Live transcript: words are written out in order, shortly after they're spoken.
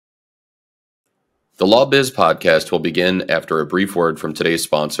The LawBiz Podcast will begin after a brief word from today's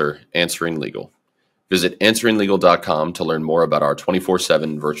sponsor, Answering Legal. Visit answeringlegal.com to learn more about our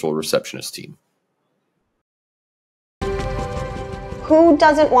 24/7 virtual receptionist team. Who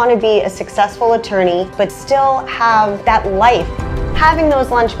doesn't want to be a successful attorney but still have that life? Having those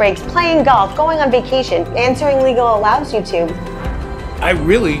lunch breaks, playing golf, going on vacation, Answering Legal allows you to. I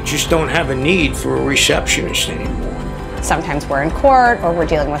really just don't have a need for a receptionist anymore. Sometimes we're in court or we're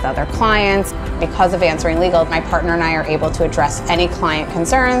dealing with other clients. Because of Answering Legal, my partner and I are able to address any client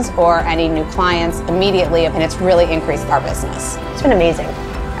concerns or any new clients immediately, and it's really increased our business. It's been amazing.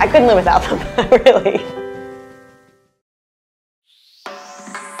 I couldn't live without them, really.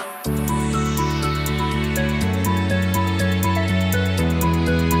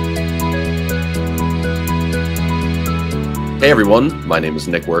 Hey everyone, my name is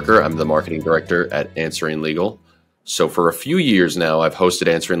Nick Werker. I'm the marketing director at Answering Legal. So for a few years now, I've hosted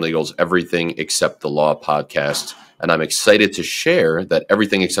Answering Legal's Everything Except the Law podcast, and I'm excited to share that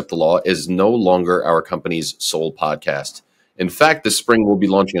Everything Except the Law is no longer our company's sole podcast. In fact, this spring we'll be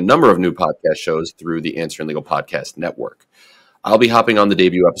launching a number of new podcast shows through the Answering Legal Podcast Network. I'll be hopping on the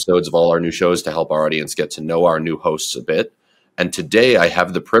debut episodes of all our new shows to help our audience get to know our new hosts a bit. And today I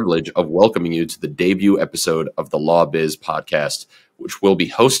have the privilege of welcoming you to the debut episode of the LawBiz Podcast, which will be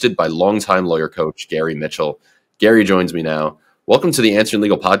hosted by longtime lawyer coach Gary Mitchell. Gary joins me now. Welcome to the Answering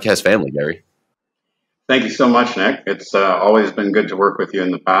Legal Podcast family, Gary. Thank you so much, Nick. It's always been good to work with you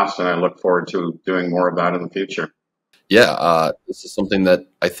in the past, and I look forward to doing more of that in the future. Yeah, this is something that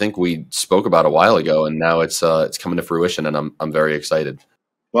I think we spoke about a while ago, and now it's coming to fruition, and I'm very excited.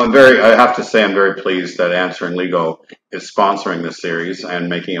 Well, I have to say I'm very pleased that Answering Legal is sponsoring this series and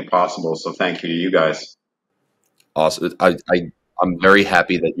making it possible. So thank you to you guys. Awesome. I'm very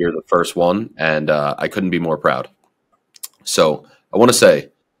happy that you're the first one, and I couldn't be more proud. So I want to say,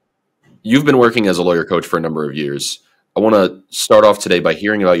 you've been working as a lawyer coach for a number of years. I want to start off today by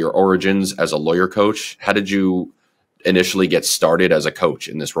hearing about your origins as a lawyer coach. How did you initially get started as a coach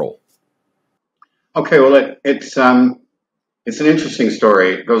in this role? Okay, well, it's an interesting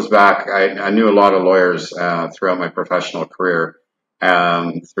story. It goes back. I knew a lot of lawyers throughout my professional career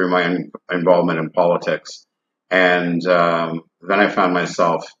through my involvement in politics. And then I found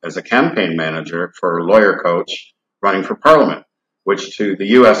myself as a campaign manager for a lawyer coach running for Parliament, which to the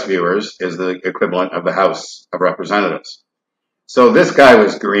U.S. viewers is the equivalent of the House of Representatives. So this guy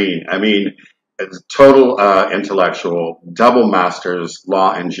was green. I mean, it's total intellectual, double master's,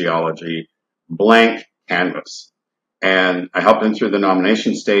 law and geology, blank canvas. And I helped him through the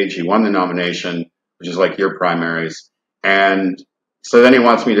nomination stage. He won the nomination, which is like your primaries. And so then he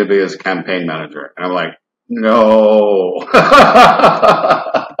wants me to be his campaign manager. And I'm like, no.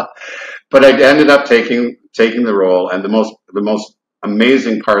 But I ended up taking the role, and the most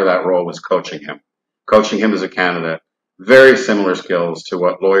amazing part of that role was coaching him as a candidate. Very similar skills to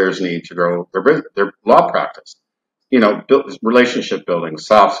what lawyers need to grow their law practice. You know, relationship building,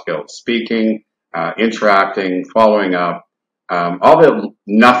 soft skills, speaking, interacting, following up, all the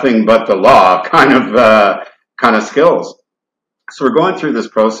nothing but the law kind of skills. So we're going through this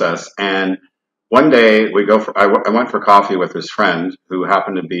process, and one day I went for coffee with his friend who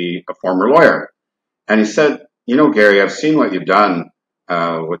happened to be a former lawyer. And he said, you know, Gary, I've seen what you've done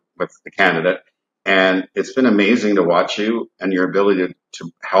with the candidate, and it's been amazing to watch you and your ability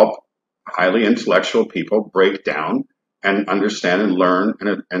to help highly intellectual people break down and understand and learn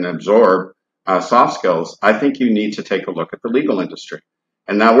and absorb soft skills. I think you need to take a look at the legal industry.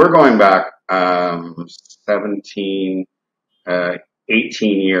 And now we're going back 18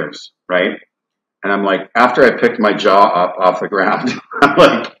 years, right? And I'm like, after I picked my jaw up off the ground, I'm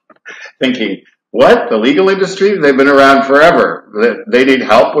like thinking, what? The legal industry? They've been around forever. They need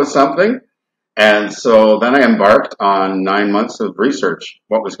help with something? And so then I embarked on 9 months of research,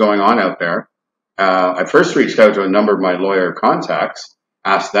 what was going on out there. I first reached out to a number of my lawyer contacts,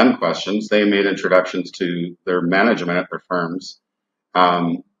 asked them questions. They made introductions to their management at their firms.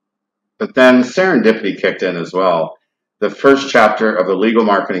 But then serendipity kicked in as well. The first chapter of the Legal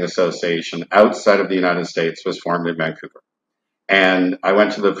Marketing Association outside of the United States was formed in Vancouver. And I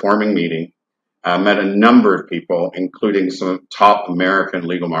went to the forming meeting, met a number of people, including some top American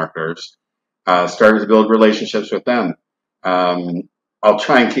legal marketers, started to build relationships with them. I'll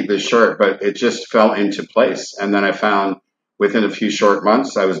try and keep this short, but it just fell into place. And then I found within a few short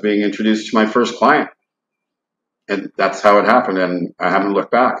months, I was being introduced to my first client. And that's how it happened. And I haven't looked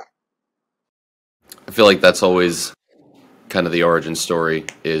back. I feel like that's always kind of the origin story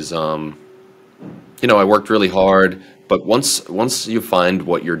is, I worked really hard, but once you find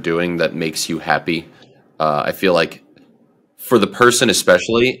what you're doing that makes you happy, I feel like for the person,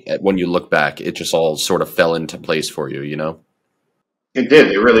 especially when you look back, it just all sort of fell into place for you, you know? It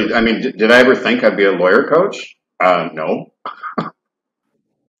did. It really, I mean, did I ever think I'd be a lawyer coach? No.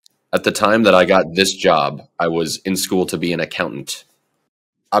 At the time that I got this job, I was in school to be an accountant.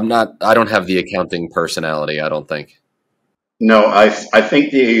 I don't have the accounting personality, I don't think. No, I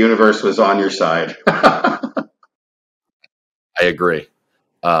think the universe was on your side. I agree.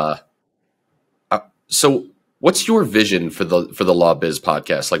 Uh, so what's your vision for the LawBiz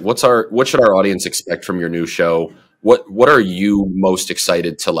podcast? Like what should our audience expect from your new show? What are you most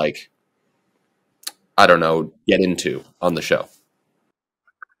excited to, like, I don't know, get into on the show?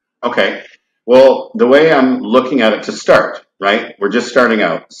 Okay. Well, the way I'm looking at it to start, right? We're just starting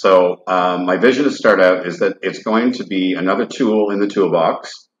out. So my vision to start out is that it's going to be another tool in the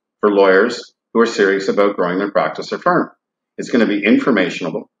toolbox for lawyers who are serious about growing their practice or firm. It's going to be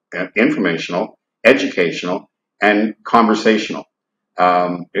informational, educational, and conversational.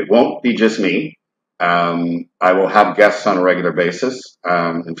 It won't be just me. I will have guests on a regular basis.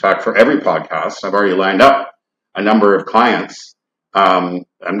 In fact, for every podcast, I've already lined up a number of clients. I'm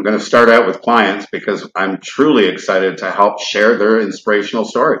going to start out with clients because I'm truly excited to help share their inspirational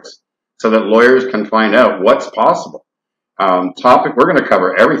stories so that lawyers can find out what's possible. We're going to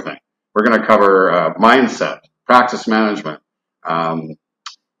cover everything. We're going to cover mindset, practice management,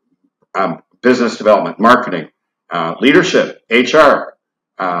 business development, marketing, leadership, HR,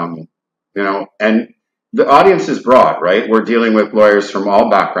 and the audience is broad, right? We're dealing with lawyers from all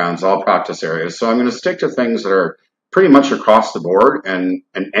backgrounds, all practice areas. So I'm going to stick to things that are pretty much across the board, and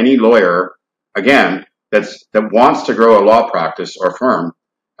any lawyer, again, that wants to grow a law practice or firm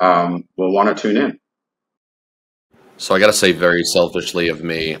will want to tune in. So I got to say, very selfishly of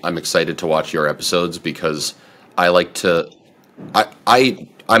me, I'm excited to watch your episodes because I like to, I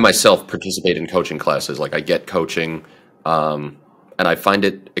myself participate in coaching classes. Like, I get coaching, and I find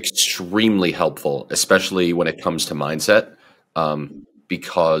it extremely helpful, especially when it comes to mindset,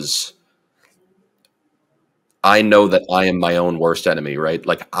 because I know that I am my own worst enemy, right?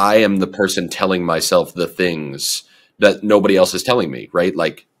 Like, I am the person telling myself the things that nobody else is telling me, right?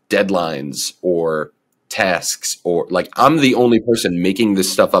 Like deadlines or tasks, or like, I'm the only person making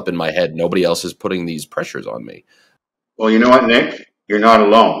this stuff up in my head. Nobody else is putting these pressures on me. Well, you know what, Nick? You're not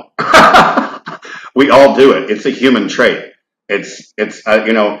alone. We all do it. It's a human trait. It's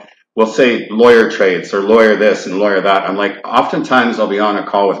we'll say lawyer traits or lawyer this and lawyer that. I'm like, oftentimes I'll be on a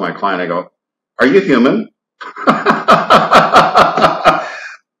call with my client. I go, are you human?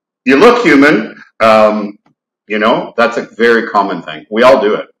 You look human. That's a very common thing. We all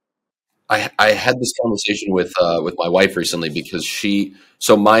do it. I had this conversation with my wife recently because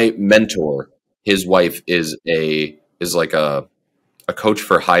so my mentor, his wife is like a coach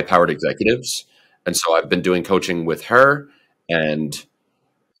for high powered executives. And so I've been doing coaching with her, and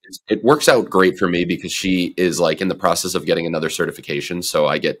it works out great for me because she is like in the process of getting another certification. So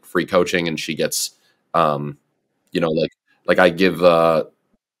I get free coaching and she gets, like I give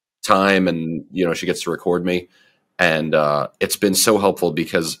time, and, she gets to record me. And it's been so helpful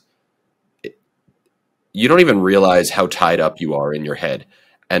because you don't even realize how tied up you are in your head.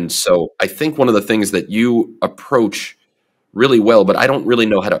 And so I think one of the things that you approach really well, but I don't really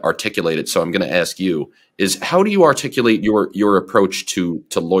know how to articulate it, so I'm going to ask you, is how do you articulate your approach to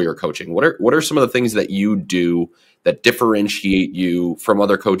lawyer coaching? What are some of the things that you do that differentiate you from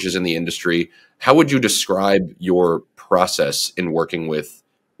other coaches in the industry? How would you describe your process in working with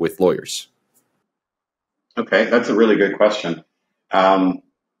lawyers? Okay, that's a really good question.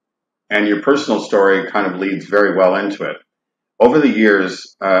 And your personal story kind of leads very well into it. Over the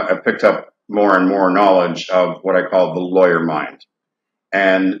years, I've picked up more and more knowledge of what I call the lawyer mind.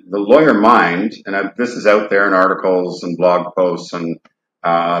 And the lawyer mind, and this is out there in articles and blog posts and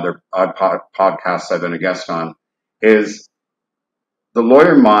other podcasts I've been a guest on, is the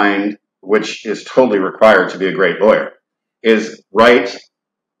lawyer mind, which is totally required to be a great lawyer, is right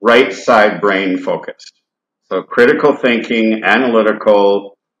side brain focused. So critical thinking,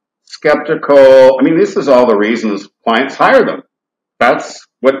 analytical, skeptical. I mean, this is all the reasons clients hire them. That's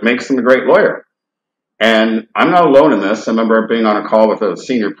what makes them a great lawyer. And I'm not alone in this. I remember being on a call with a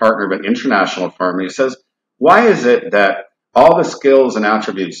senior partner of an international firm, and he says, why is it that all the skills and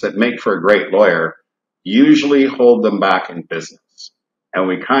attributes that make for a great lawyer usually hold them back in business? And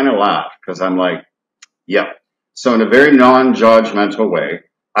we kind of laugh because I'm like, yep. So in a very non-judgmental way,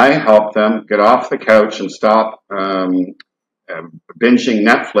 I help them get off the couch and stop binging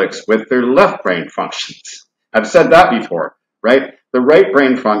Netflix with their left brain functions. I've said that before, right? The right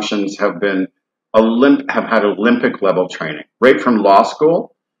brain functions have had Olympic level training, right from law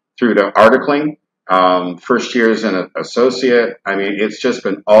school through to articling, first year as an associate. I mean, it's just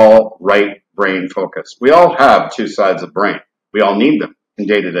been all right brain focused. We all have two sides of brain. We all need them in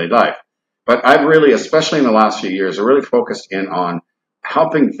day-to-day life. But I've really, especially in the last few years, I really focused in on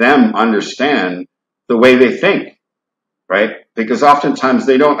helping them understand the way they think, right? Because oftentimes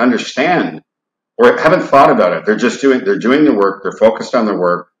they don't understand or haven't thought about it. They're doing the work. They're focused on their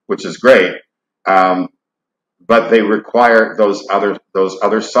work, which is great. But they require those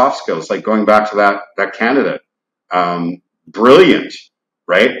other soft skills, like going back to that candidate. Brilliant,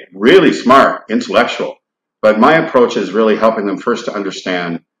 right? Really smart, intellectual. But my approach is really helping them first to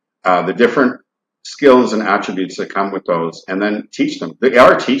understand the different skills and attributes that come with those, and then teach them. They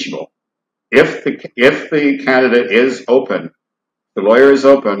are teachable. If the candidate is open, the lawyer is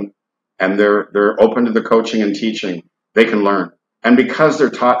open, and they're open to the coaching and teaching, they can learn. And because they're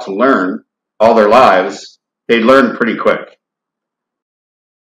taught to learn all their lives, they learn pretty quick.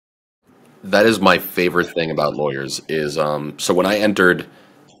 That is my favorite thing about lawyers is, so when I entered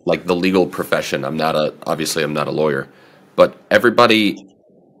like the legal profession, obviously I'm not a lawyer, but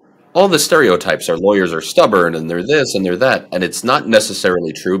all the stereotypes are lawyers are stubborn and they're this and they're that. And it's not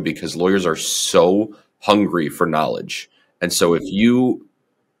necessarily true because lawyers are so hungry for knowledge. And so if you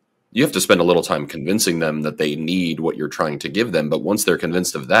have to spend a little time convincing them that they need what you're trying to give them. But once they're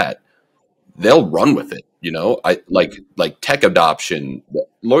convinced of that, they'll run with it. You know, I like tech adoption.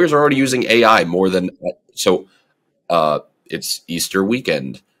 Lawyers are already using AI more than so. It's Easter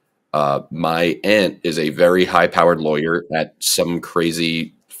weekend. My aunt is a very high-powered lawyer at some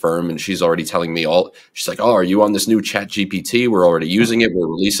crazy firm, and she's already telling me she's like, "Oh, are you on this new Chat GPT? We're already using it. We're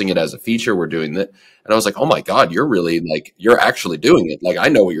releasing it as a feature. We're doing that." And I was like, "Oh my God, you're actually doing it. Like, I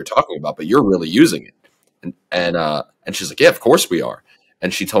know what you're talking about, but you're really using it." And she's like, "Yeah, of course we are."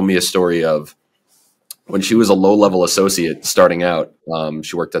 And she told me a story of when she was a low-level associate starting out.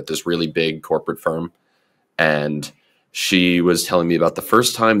 She worked at this really big corporate firm, and she was telling me about the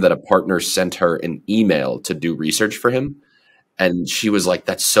first time that a partner sent her an email to do research for him. And she was like,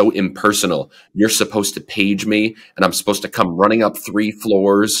 "That's so impersonal. You're supposed to page me, and I'm supposed to come running up 3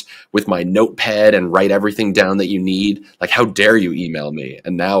 floors with my notepad and write everything down that you need. Like, how dare you email me?"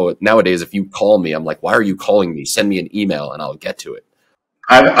 And nowadays, if you call me, I'm like, "Why are you calling me? Send me an email and I'll get to it."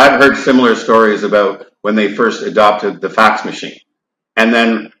 I've heard similar stories about when they first adopted the fax machine, and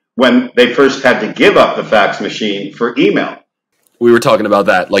then when they first had to give up the fax machine for email. We were talking about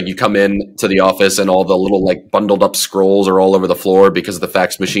that. Like, you come in to the office and all the little like bundled up scrolls are all over the floor because of the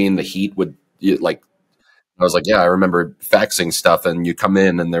fax machine. The heat would I was like, yeah, I remember faxing stuff, and you come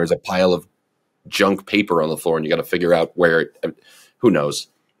in and there's a pile of junk paper on the floor and you got to figure out who knows.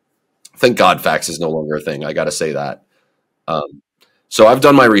 Thank God fax is no longer a thing. I got to say that. So I've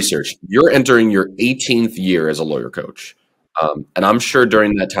done my research. You're entering your 18th year as a lawyer coach. And I'm sure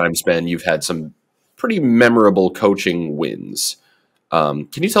during that time span, you've had some pretty memorable coaching wins. Can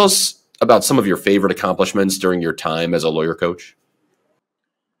you tell us about some of your favorite accomplishments during your time as a lawyer coach?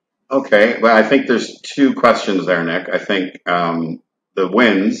 Okay. Well, I think there's 2 questions there, Nick. I think the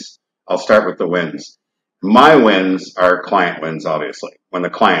wins, I'll start with the wins. My wins are client wins, obviously. When the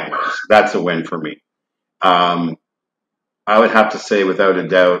client wins, that's a win for me. I would have to say, without a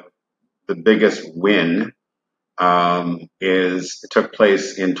doubt, the biggest win it took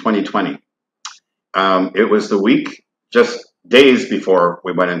place in 2020. It was the week, just days before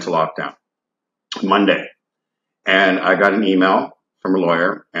we went into lockdown, Monday. And I got an email from a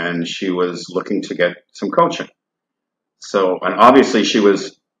lawyer, and she was looking to get some coaching. And obviously she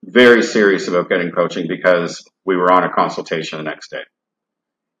was very serious about getting coaching because we were on a consultation the next day.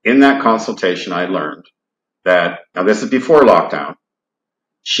 In that consultation, I learned that, now this is before lockdown,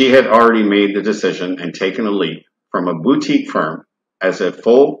 she had already made the decision and taken a leap from a boutique firm as a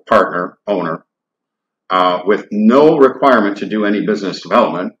full partner owner with no requirement to do any business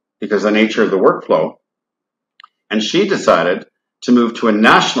development because of the nature of the workflow. And she decided to move to a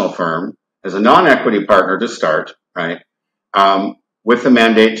national firm as a non-equity partner to start, right, with the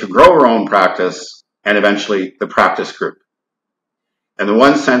mandate to grow her own practice and eventually the practice group. And the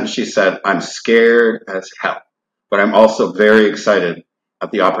one sentence she said, "I'm scared as hell, but I'm also very excited at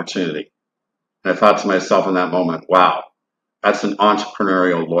the opportunity." And I thought to myself in that moment, wow, that's an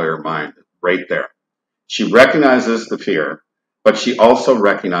entrepreneurial lawyer mind right there. She recognizes the fear, but she also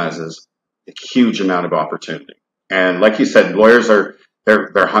recognizes a huge amount of opportunity. And like you said, lawyers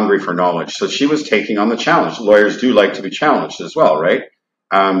they're hungry for knowledge. So she was taking on the challenge. Lawyers do like to be challenged as well, right?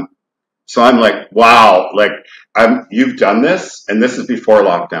 So I'm like, wow, you've done this, and this is before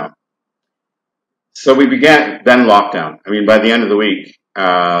lockdown. So we began, then lockdown. I mean, by the end of the week,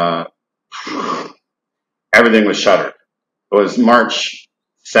 everything was shuttered. It was March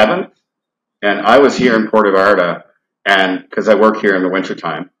 7th, And I was here in Puerto Vallarta, and because I work here in the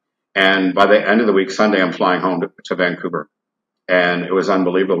wintertime. And by the end of the week, Sunday, I'm flying home to Vancouver. And it was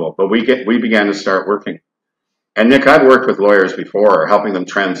unbelievable. But we began to start working. And Nick, I've worked with lawyers before, helping them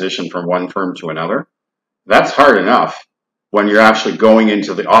transition from one firm to another. That's hard enough when you're actually going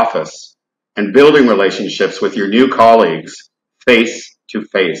into the office and building relationships with your new colleagues face to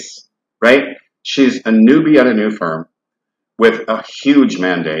face, right? She's a newbie at a new firm with a huge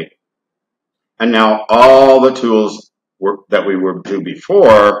mandate. And now all the tools that we were doing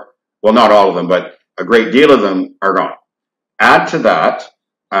before, well, not all of them, but a great deal of them are gone. Add to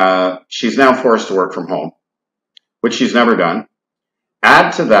that, she's now forced to work from home, which she's never done.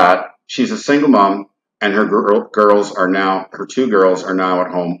 Add to that, she's a single mom, and her two girls are now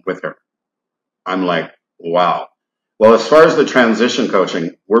at home with her. I'm like, wow. Well, as far as the transition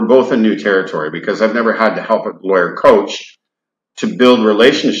coaching, we're both in new territory because I've never had to help a lawyer coach to build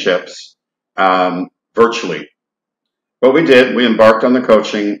relationships virtually. What we did, we embarked on the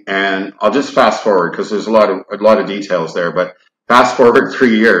coaching, and I'll just fast forward because there's a lot of details there. But fast forward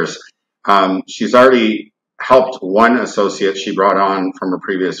 3 years, she's already helped one associate she brought on from a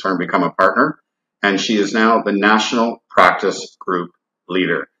previous firm become a partner, and she is now the national practice group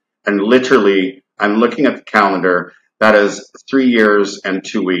leader. And literally, I'm looking at the calendar. That is 3 years and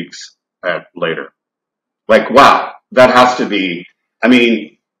 2 weeks later. Like, wow, that has to be. I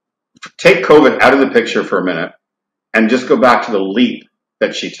mean, take COVID out of the picture for a minute. And just go back to the leap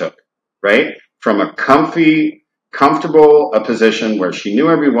that she took, right? From a comfortable position where she knew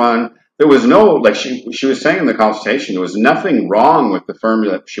everyone. There was no, like she was saying in the consultation, there was nothing wrong with the firm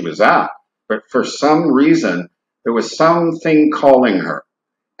that she was at. But for some reason, there was something calling her.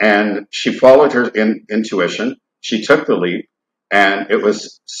 And she followed her intuition. She took the leap. And it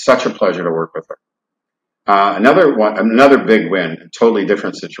was such a pleasure to work with her. Another big win, a totally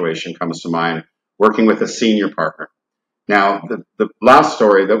different situation comes to mind, working with a senior partner. Now, the last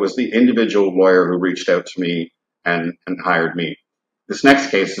story, that was the individual lawyer who reached out to me and hired me. This next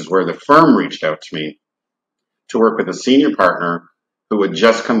case is where the firm reached out to me to work with a senior partner who had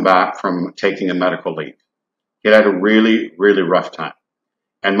just come back from taking a medical leave. He had a really, really rough time.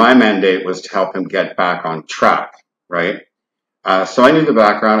 And my mandate was to help him get back on track, right? So I knew the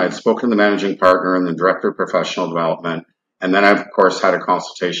background. I'd spoken to the managing partner and the director of professional development. And then I, of course, had a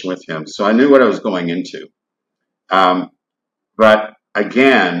consultation with him. So I knew what I was going into. But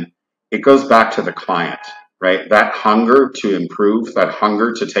again, it goes back to the client, right? That hunger to improve, that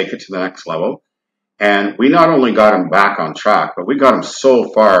hunger to take it to the next level. And we not only got him back on track, but we got him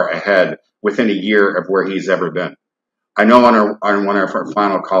so far ahead within a year of where he's ever been. I know on one of our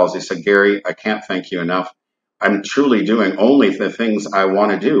final calls, he said, Gary, I can't thank you enough. I'm truly doing only the things I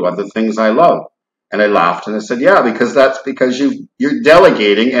want to do, the things I love. And I laughed and I said, yeah, because that's because you're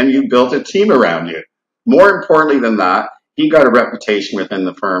delegating and you built a team around you. More importantly than that, he got a reputation within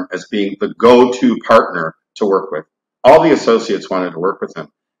the firm as being the go-to partner to work with. All the associates wanted to work with him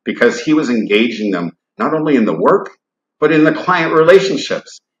because he was engaging them not only in the work, but in the client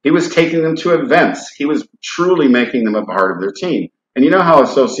relationships. He was taking them to events. He was truly making them a part of their team. And you know how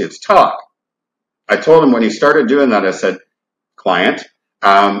associates talk. I told him when he started doing that, I said, client,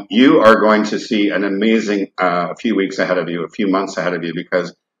 you are going to see an amazing a few weeks ahead of you, a few months ahead of you,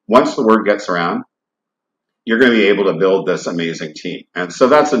 because once the word gets around, you're going to be able to build this amazing team. And so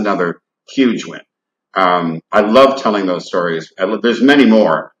that's another huge win. I love telling those stories. There's many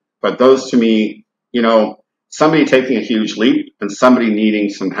more, but those to me, you know, somebody taking a huge leap and somebody needing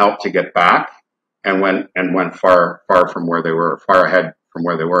some help to get back and went far from where they were, far ahead from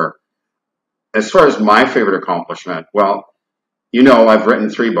where they were. As far as my favorite accomplishment, well, you know, I've written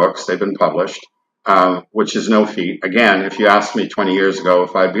 3 books. They've been published, which is no feat. Again, if you asked me 20 years ago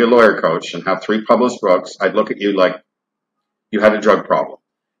if I'd be a lawyer coach and have 3 published books, I'd look at you like you had a drug problem.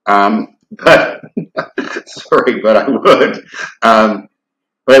 But sorry, but I would.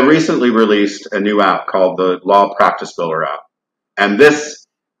 But I recently released a new app called the Law Practice Builder app. And this,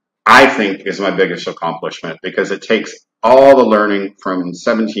 I think, is my biggest accomplishment because it takes all the learning from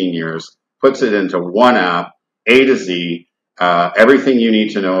 17 years, puts it into one app, A to Z, everything you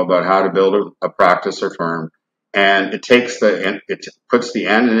need to know about how to build a practice or firm. And it puts the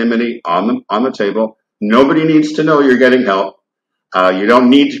anonymity on the table. Nobody needs to know you're getting help. You don't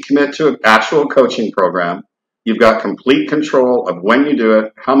need to commit to an actual coaching program. You've got complete control of when you do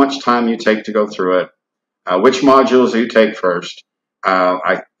it, how much time you take to go through it, which modules you take first.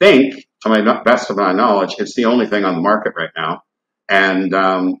 I think, to my best of my knowledge, it's the only thing on the market right now. And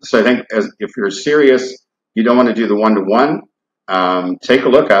so I think if you're serious, you don't want to do the one-to-one, take a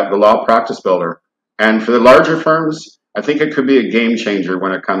look at the Law Practice Builder. And for the larger firms, I think it could be a game changer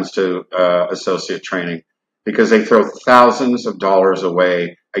when it comes to associate training, because they throw thousands of dollars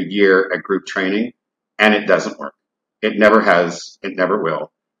away a year at group training, and it doesn't work. It never has. It never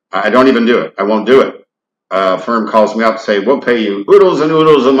will. I don't even do it. I won't do it. A firm calls me up, say, we'll pay you oodles and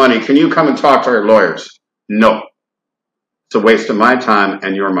oodles of money. Can you come and talk to our lawyers? No. It's a waste of my time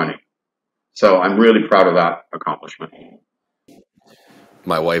and your money. So I'm really proud of that accomplishment.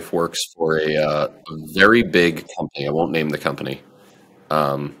 My wife works for a very big company. I won't name the company.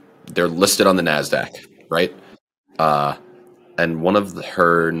 They're listed on the NASDAQ, right? And one of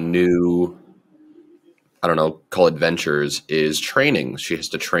her new, I don't know, call it ventures, is training. She has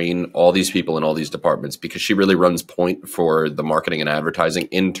to train all these people in all these departments because she really runs point for the marketing and advertising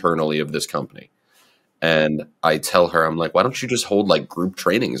internally of this company. And I tell her, I'm like, why don't you just hold like group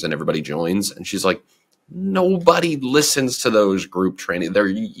trainings and everybody joins? And she's like, nobody listens to those group training. They're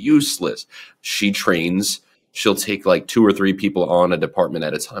useless. She trains. She'll take like 2 or 3 people on a department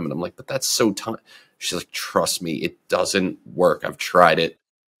at a time. And I'm like, but that's so time. She's like, trust me, it doesn't work. I've tried it.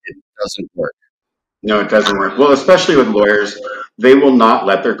 It doesn't work. No, it doesn't work. Well, especially with lawyers, they will not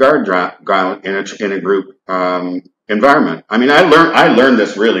let their guard down in a group environment. I mean, I learned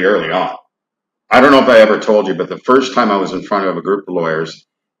this really early on. I don't know if I ever told you, but the first time I was in front of a group of lawyers,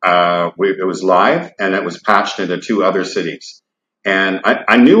 it was live and it was patched into 2 other cities. And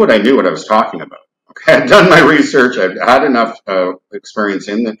I knew what I was talking about. Okay, I'd done my research. I'd had enough experience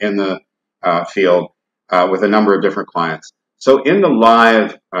in the field with a number of different clients. So in the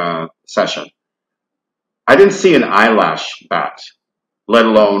live session, I didn't see an eyelash bat, let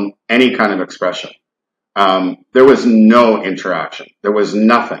alone any kind of expression. There was no interaction. There was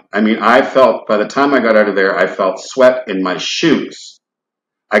nothing. I mean, I felt, by the time I got out of there, I felt sweat in my shoes.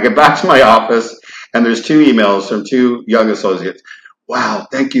 I get back to my office and there's 2 emails from 2 young associates. Wow,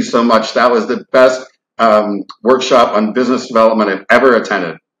 thank you so much. That was the best workshop on business development I've ever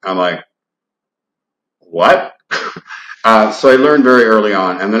attended. I'm like, what? So I learned very early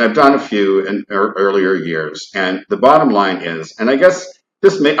on, and then I've done a few in earlier years. And the bottom line is, and I guess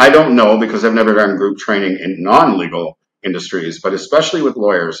I don't know because I've never done group training in non-legal industries, but especially with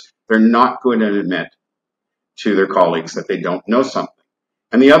lawyers, they're not going to admit to their colleagues that they don't know something.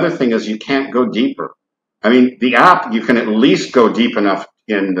 And the other thing is you can't go deeper. I mean, the app, you can at least go deep enough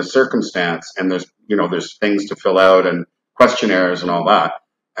in the circumstance, and there's things to fill out and questionnaires and all that.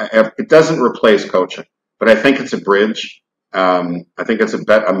 It doesn't replace coaching, but I think it's a bridge. I think it's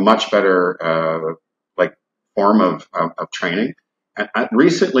a much better form of training. And I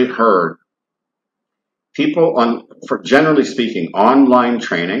recently heard people generally speaking, online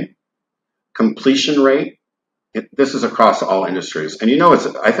training completion rate. This is across all industries, and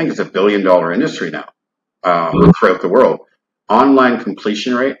I think it's a $1 billion industry now throughout the world. Online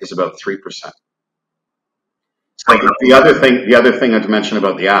completion rate is about 3%. So the other thing I'd mention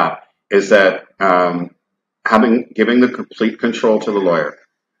about the app is that giving the complete control to the lawyer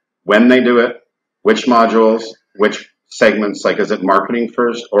when they do it, which modules, which segments, like is it marketing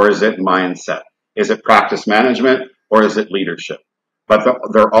first or is it mindset? Is it practice management or is it leadership? But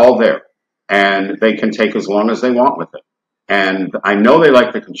they're all there and they can take as long as they want with it. And I know they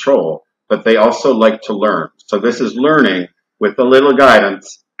like the control, but they also like to learn. So this is learning with a little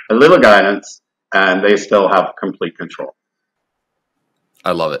guidance, and they still have complete control.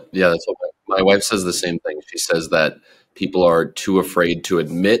 I love it. Yeah, that's what my wife says the same thing. She says that people are too afraid to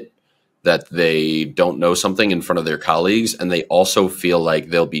admit that they don't know something in front of their colleagues, and they also feel like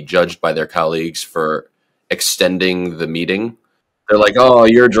they'll be judged by their colleagues for extending the meeting. They're like, oh,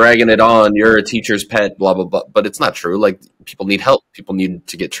 you're dragging it on. You're a teacher's pet, blah, blah, blah. But it's not true. Like, people need help. People need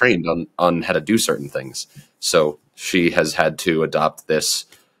to get trained on how to do certain things. So she has had to adopt this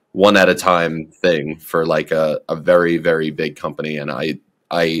one at a time thing for like a very, very big company. And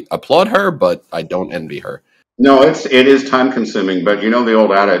I applaud her, but I don't envy her. No, it is time consuming, but the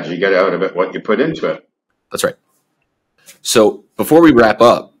old adage, you get out of it what you put into it. That's right. So before we wrap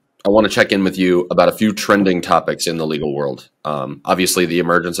up, I want to check in with you about a few trending topics in the legal world. Obviously, the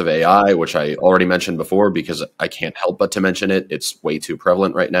emergence of AI, which I already mentioned before because I can't help but to mention it. It's way too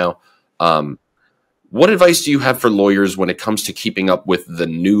prevalent right now. What advice do you have for lawyers when it comes to keeping up with the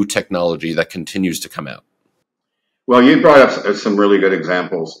new technology that continues to come out? Well, you brought up some really good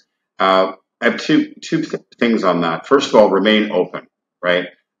examples. I have two things on that. First of all, remain open, right?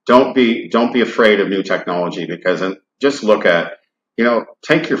 Don't be afraid of new technology because just look at,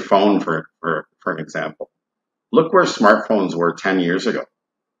 take your phone for an example. Look where smartphones were 10 years ago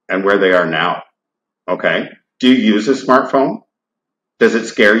and where they are now. Okay. Do you use a smartphone? Does it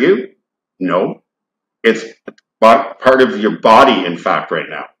scare you? No. It's part of your body, in fact, right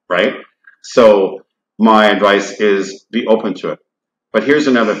now, right? So my advice is be open to it. But here's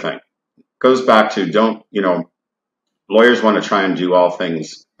another thing. Goes back to lawyers want to try and do all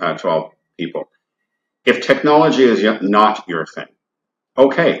things to all people. If technology is not your thing,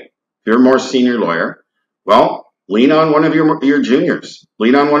 okay, if you're a more senior lawyer, well, lean on one of your juniors,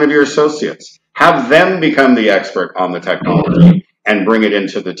 lean on one of your associates, have them become the expert on the technology and bring it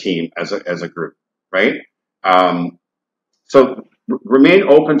into the team as a group, right? So remain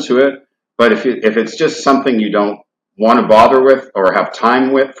open to it, but if it's just something you don't want to bother with or have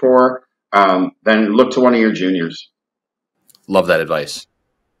time for, then look to one of your juniors. Love that advice.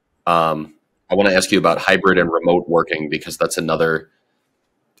 I want to ask you about hybrid and remote working, because that's another,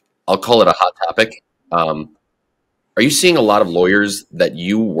 I'll call it a hot topic. Are you seeing a lot of lawyers that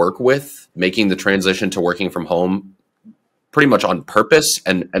you work with making the transition to working from home pretty much on purpose?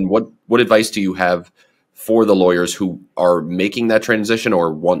 And what advice do you have for the lawyers who are making that transition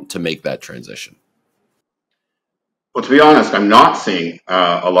or want to make that transition? Well, to be honest, I'm not seeing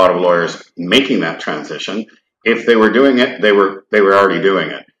a lot of lawyers making that transition. If they were doing it, they were already doing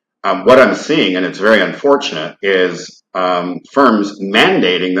it. What I'm seeing, and it's very unfortunate, is firms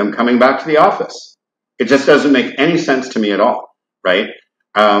mandating them coming back to the office. It just doesn't make any sense to me at all, right?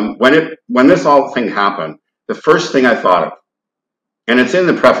 When this whole thing happened, the first thing I thought of, and it's in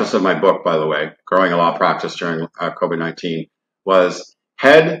the preface of my book, by the way, Growing a Law Practice During COVID-19, was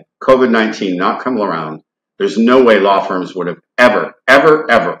had COVID-19 not come around, there's no way law firms would have ever, ever,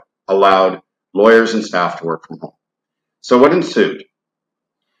 ever allowed lawyers and staff to work from home. So what ensued?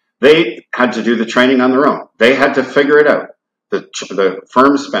 They had to do the training on their own. They had to figure it out. The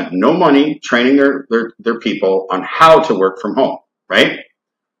firms spent no money training their people on how to work from home, right?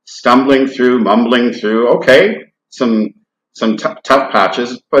 Stumbling through, mumbling through, okay, some tough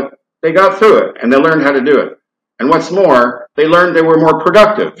patches, but they got through it and they learned how to do it. And what's more, they learned they were more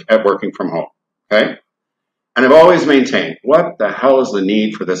productive at working from home, okay? And I've always maintained, what the hell is the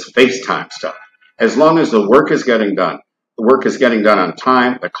need for this FaceTime stuff? As long as the work is getting done, the work is getting done on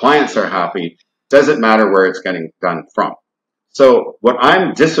time, the clients are happy, doesn't matter where it's getting done from. So what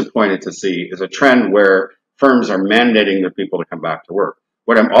I'm disappointed to see is a trend where firms are mandating their people to come back to work.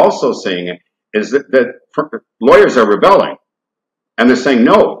 What I'm also seeing is that lawyers are rebelling and they're saying,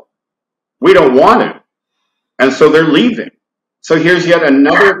 no, we don't want it. And so they're leaving. So here's yet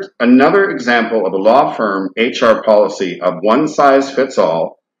another example of a law firm HR policy of one size fits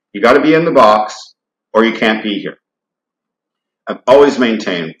all. You got to be in the box or you can't be here. I've always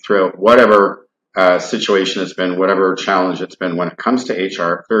maintained throughout whatever situation it's been, whatever challenge it's been, when it comes to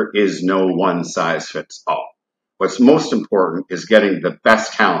HR, there is no one size fits all. What's most important is getting the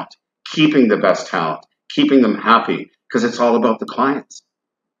best talent, keeping the best talent, keeping them happy, because it's all about the clients.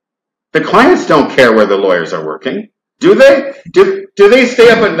 The clients don't care where the lawyers are working. Do they? Do they stay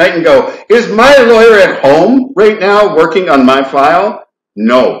up at night and go, is my lawyer at home right now working on my file?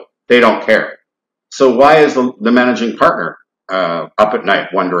 No, they don't care. So why is the managing partner up at night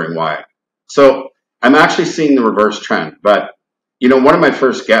wondering why? So I'm actually seeing the reverse trend. But, one of my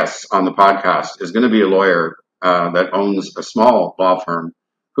first guests on the podcast is going to be a lawyer that owns a small law firm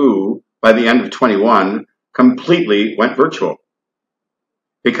who, by the end of 21, completely went virtual.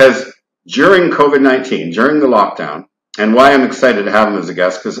 Because during COVID-19, during the lockdown, and why I'm excited to have him as a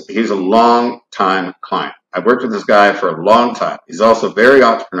guest, because he's a long-time client. I've worked with this guy for a long time. He's also very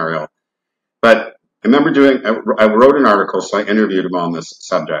entrepreneurial. But I remember I wrote an article, so I interviewed him on this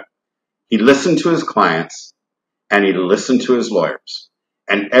subject. He listened to his clients and he listened to his lawyers.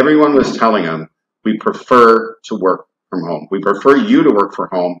 And everyone was telling him, we prefer to work from home. We prefer you to work from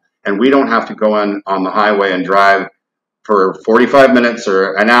home, and we don't have to go on the highway and drive for 45 minutes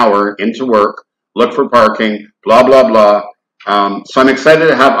or an hour into work, look for parking, blah, blah, blah. So I'm excited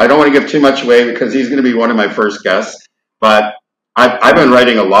to have, I don't want to give too much away because he's going to be one of my first guests, but I've been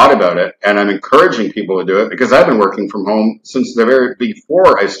writing a lot about it, and I'm encouraging people to do it because I've been working from home since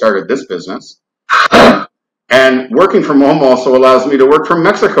before I started this business. And working from home also allows me to work from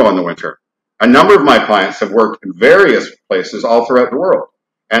Mexico in the winter. A number of my clients have worked in various places all throughout the world.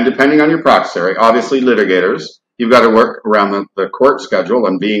 And depending on your practice area, obviously litigators, you've got to work around the court schedule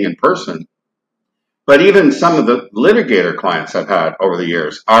and being in person. But even some of the litigator clients I've had over the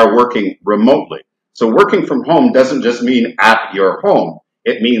years are working remotely. So working from home doesn't just mean at your home.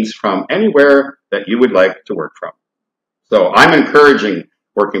 It means from anywhere that you would like to work from. So I'm encouraging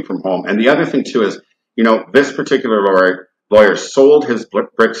working from home. And the other thing too is, this particular lawyer sold his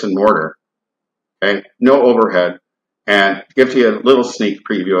bricks and mortar, okay, no overhead, and to give you a little sneak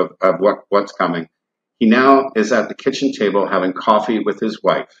preview of what's coming. He now is at the kitchen table having coffee with his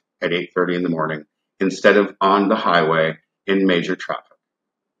wife at 8:30 in the morning instead of on the highway in major traffic.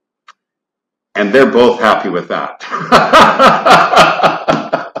 And they're both happy with that.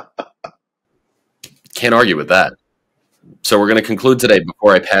 Can't argue with that. So we're going to conclude today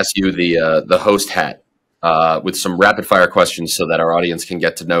before I pass you the host hat with some rapid fire questions so that our audience can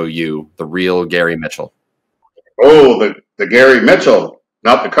get to know you, the real Gary Mitchell. Oh, the Gary Mitchell,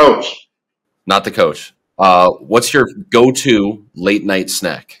 not the coach. Not the coach. What's your go-to late night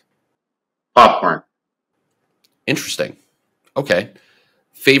snack? Popcorn. Interesting. Okay.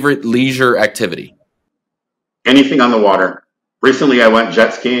 Favorite leisure activity? Anything on the water. Recently, I went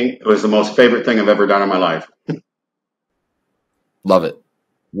jet skiing. It was the most favorite thing I've ever done in my life. Love it.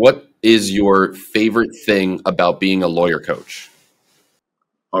 What is your favorite thing about being a lawyer coach?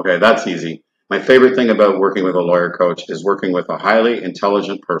 Okay, that's easy. My favorite thing about working with a lawyer coach is working with a highly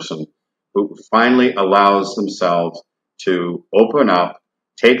intelligent person who finally allows themselves to open up,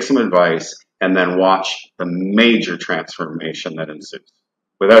 take some advice, and then watch the major transformation that ensues.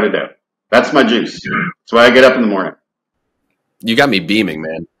 Without a doubt. That's my juice. That's why I get up in the morning. You got me beaming,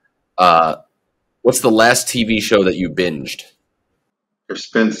 man. What's the last TV show that you binged? There's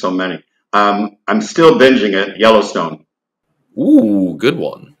been so many. I'm still binging it, Yellowstone. Ooh, good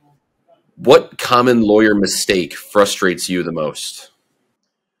one. What common lawyer mistake frustrates you the most?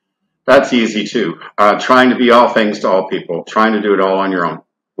 That's easy too. Trying to be all things to all people, trying to do it all on your own.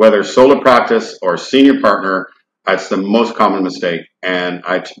 Whether solo practice or senior partner, that's the most common mistake. And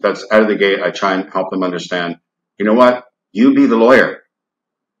that's out of the gate. I try and help them understand, you know what? You be the lawyer.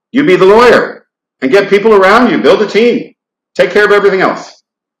 You be the lawyer and get people around you. Build a team. Take care of everything else.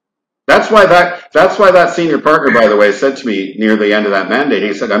 That's why that senior partner, by the way, said to me near the end of that mandate,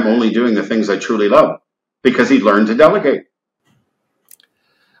 he said, I'm only doing the things I truly love, because he learned to delegate.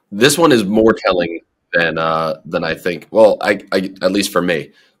 This one is more telling than I think. Well, I at least for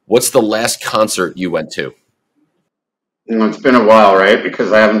me. What's the last concert you went to? It's been a while, right?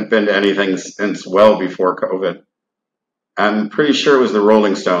 Because I haven't been to anything since well before COVID. I'm pretty sure it was the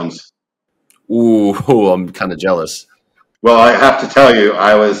Rolling Stones. Ooh, I'm kind of jealous. Well, I have to tell you,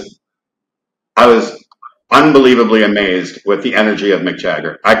 I was unbelievably amazed with the energy of Mick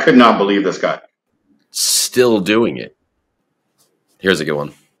Jagger. I could not believe this guy. Still doing it. Here's a good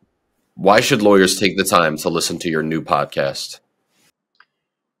one. Why should lawyers take the time to listen to your new podcast?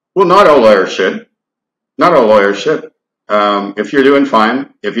 Well, not all lawyers should. Not all lawyers should. If you're doing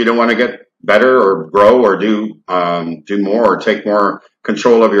fine, if you don't want to get better or grow or do more or take more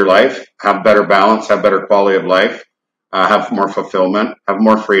control of your life, have better balance, have better quality of life, have more fulfillment, have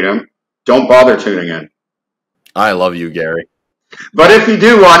more freedom, don't bother tuning in. I love you, Gary. But if you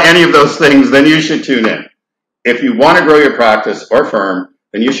do want any of those things, then you should tune in. If you want to grow your practice or firm,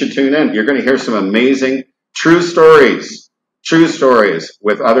 then you should tune in. You're going to hear some amazing true stories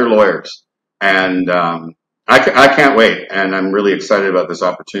with other lawyers. And I can't wait. And I'm really excited about this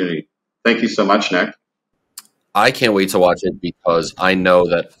opportunity. Thank you so much, Nick. I can't wait to watch it because I know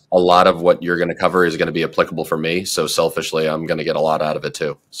that a lot of what you're going to cover is going to be applicable for me. So selfishly, I'm going to get a lot out of it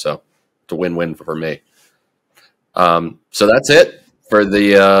too. So it's a win-win for me. So that's it for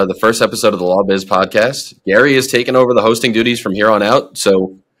the first episode of the LawBiz Podcast. Gary is taking over the hosting duties from here on out.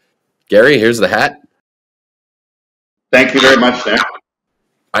 So Gary, here's the hat. Thank you very much, Nick.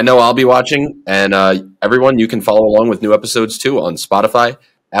 I know I'll be watching, and everyone, you can follow along with new episodes too on Spotify,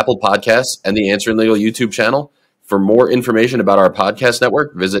 Apple Podcasts, and the Answering Legal YouTube channel. For more information about our podcast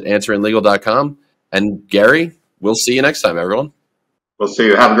network, visit answerinlegal.com. And Gary, we'll see you next time, everyone. We'll see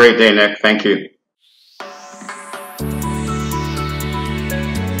you. Have a great day, Nick. Thank you.